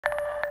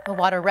The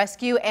water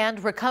rescue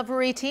and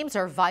recovery teams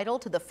are vital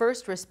to the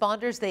first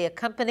responders they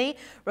accompany,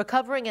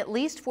 recovering at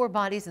least 4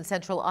 bodies in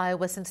central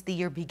Iowa since the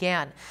year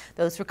began.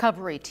 Those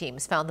recovery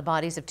teams found the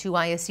bodies of 2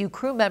 ISU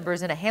crew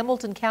members in a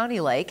Hamilton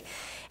County lake.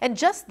 And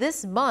just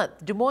this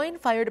month, Des Moines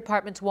Fire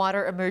Department's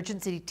water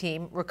emergency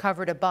team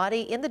recovered a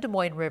body in the Des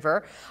Moines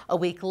River. A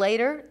week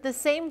later, the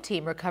same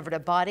team recovered a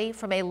body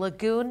from a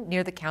lagoon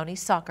near the county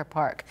soccer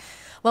park.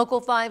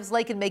 Local 5's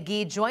Lakyn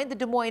McGee joined the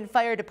Des Moines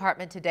Fire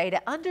Department today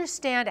to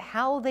understand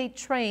how they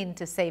train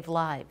to save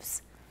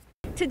lives.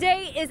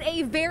 Today is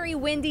a very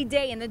windy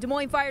day, and the Des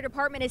Moines Fire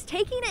Department is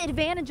taking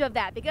advantage of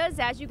that because,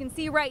 as you can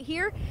see right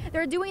here,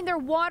 they're doing their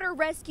water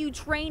rescue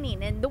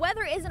training, and the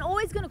weather isn't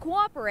always going to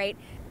cooperate,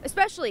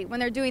 especially when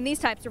they're doing these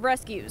types of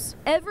rescues.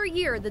 Every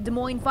year, the Des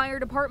Moines Fire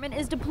Department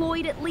is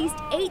deployed at least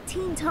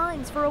 18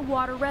 times for a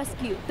water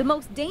rescue. The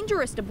most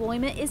dangerous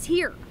deployment is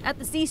here at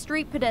the C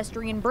Street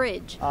pedestrian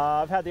bridge.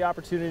 I've had the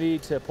opportunity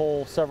to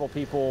pull several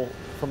people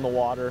from the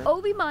water.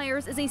 Obi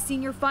Myers is a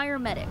senior fire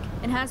medic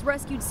and has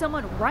rescued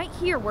someone right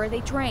here where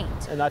they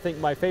trained. And I think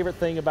my favorite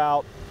thing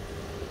about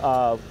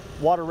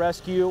water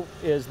rescue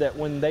is that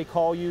when they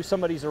call you,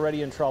 somebody's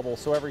already in trouble,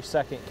 so every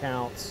second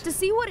counts. To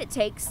see what it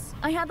takes,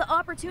 I had the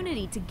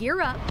opportunity to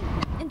gear up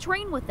and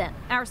train with them.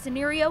 Our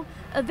scenario,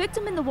 a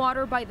victim in the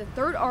water by the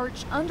 3rd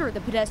arch under the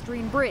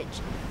pedestrian bridge.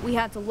 We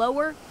had to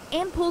lower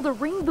and pull the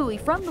ring buoy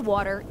from the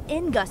water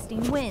in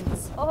gusting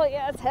winds. Oh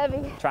yeah, it's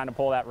heavy. Trying to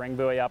pull that ring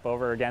buoy up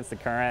over against the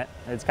current,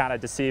 it's kind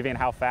of deceiving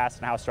how fast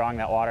and how strong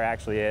that water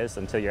actually is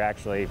until you're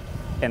actually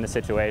in the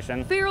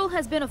situation. Farrell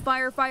has been a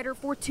firefighter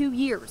for 2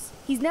 years.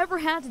 He's never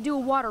had to do a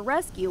water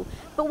rescue,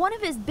 but one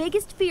of his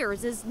biggest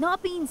fears is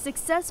not being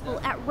successful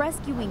at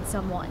rescuing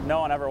someone.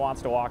 No one ever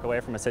wants to walk away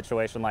from a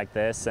situation like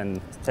this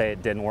and say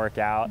it didn't work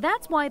out.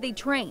 That's why they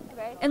train.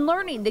 And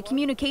learning the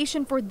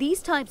communication for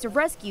these types of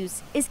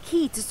rescues is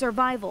key to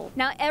survival.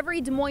 Now,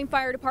 every Des Moines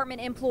Fire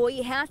Department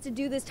employee has to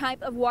do this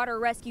type of water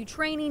rescue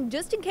training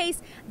just in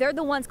case they're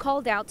the ones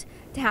called out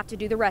to have to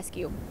do the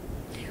rescue.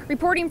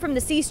 Reporting from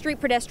the C Street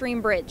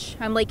pedestrian bridge,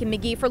 I'm Lakyn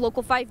McGee for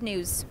Local 5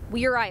 News.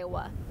 We are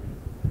Iowa.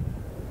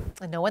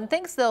 No one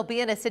thinks they'll be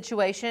in a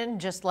situation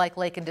just like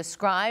Lakyn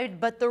described,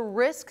 but the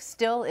risk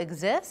still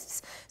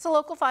exists. So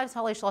Local 5's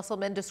Holly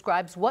Schlesselman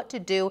describes what to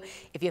do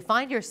if you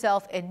find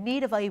yourself in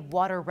need of a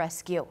water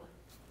rescue.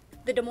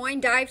 The Des Moines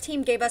dive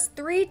team gave us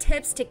 3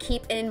 tips to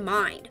keep in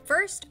mind.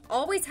 First,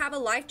 always have a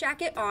life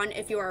jacket on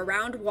if you are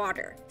around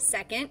water.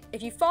 Second,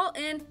 if you fall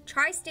in,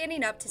 try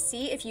standing up to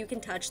see if you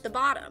can touch the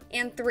bottom.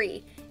 And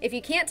 3, if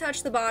you can't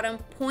touch the bottom,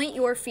 point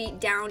your feet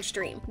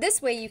downstream.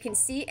 This way you can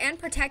see and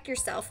protect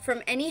yourself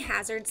from any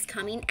hazards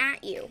coming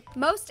at you.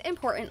 Most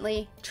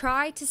importantly,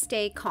 try to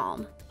stay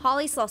calm.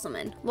 Holly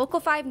Schlesselman, Local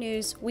 5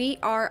 News, we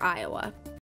are Iowa.